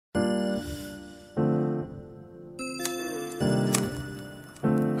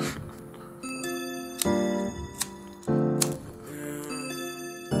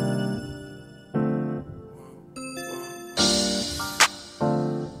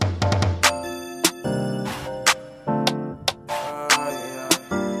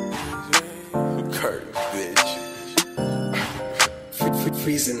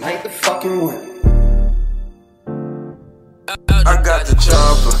freezing like the fucking wind. I got the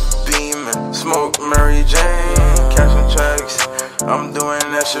chopper, beaming, smoke Mary Jane, cashing checks. I'm doing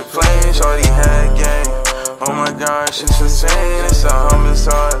that shit plain, shorty had game. Oh my gosh, it's insane, it's a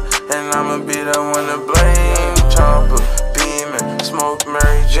homicide, and I'ma be the one to blame. Chopper, beaming, smoke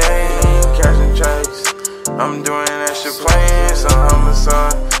Mary Jane, cashing checks. I'm doing that shit plain, it's a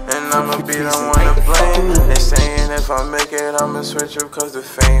homicide, and I'ma be the one to blame. They saying if I make it, I'ma switch up cause the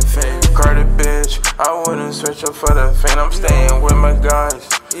fame. CART6R bitch, I wouldn't switch up for the fame. I'm staying with my guys,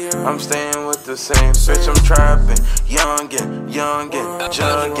 I'm staying with the same bitch. I'm trapping, youngin',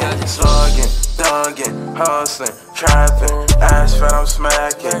 jugging, slugging, thugging, hustling, trapping, ass fat, I'm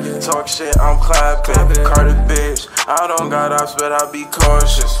smacking, talk shit, I'm clapping. CART6R bitch, I don't got ops, but I be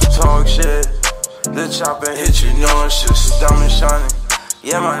cautious. Talk shit, the chopper hit you nauseous, diamond shining.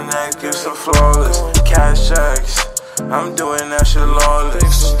 Yeah, my neck is so flawless. Cash checks, I'm doing that shit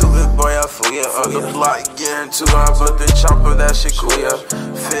lawless. Stupid boy, I fool ya up the block, getting too hot, but the chopper, that shit cool ya.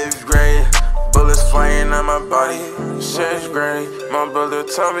 5th grade, bullets flying on my body. 6th grade, my brother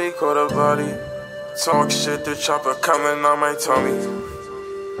told me caught a body. Talk shit, the chopper coming on my tummy.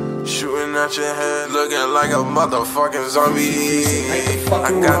 Shooting at your head, looking like a motherfucking zombie.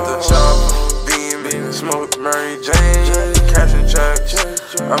 I got the chopper, beaming, smoke Mary Jane, cashing checks.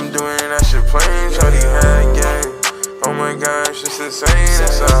 I'm doing that shit plain, shorty had game. Oh my gosh, it's insane,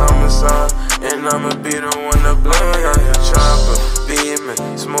 it's a homicide, and I'ma be the one to blame. I got the chopper,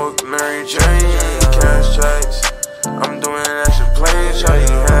 beaming, smoke Mary Jane, cash checks. I'm doing that shit plain, shorty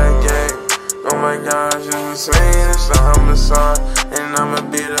had game. Oh my gosh, it's insane, it's a homicide, and I'ma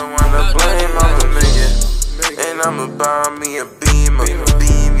be the one to blame. I'ma make it, and I'ma buy me a beamer,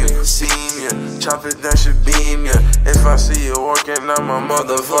 beam you, senior, chop it, that should beam ya. If I see you walking on my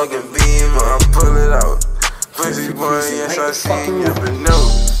motherfucking beamer, I pull it out. Pussy boy, yes I seen ya, but no,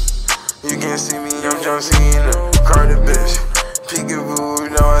 you can't see me, I'm John Cena. CART6R bitch, peekaboo,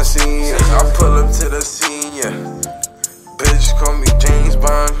 no I seen ya. I pull up to the senior, bitch, call me James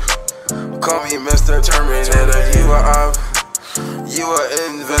Bond, call me Mr. Terminator. You a op, you a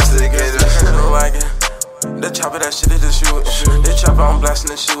investigator. Like it. The chopper, that shit is just shoot. The chopper, I'm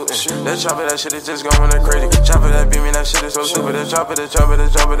blasting the shoot. The chopper, that shit is just going crazy. Chopper, that beaming, that shit is so stupid. The chopper, the chopper, the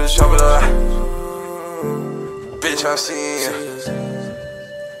chopper, the chopper. Bitch, I seen ya.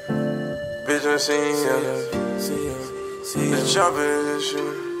 Bitch, I seen ya. The chopper is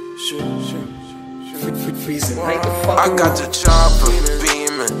shoot. Freezing like the fucking I got the chopper,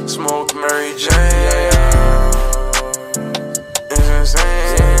 beaming, smoke Mary Jane. It's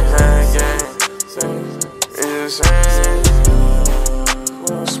insane, hang gang. It's insane.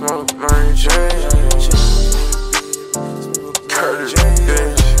 Smoke Mary Jane. CART6R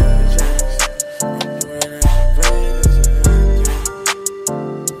bitch.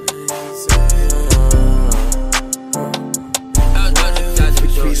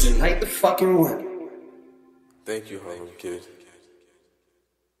 freezing like the fucking wind. Thank you, homie, kid.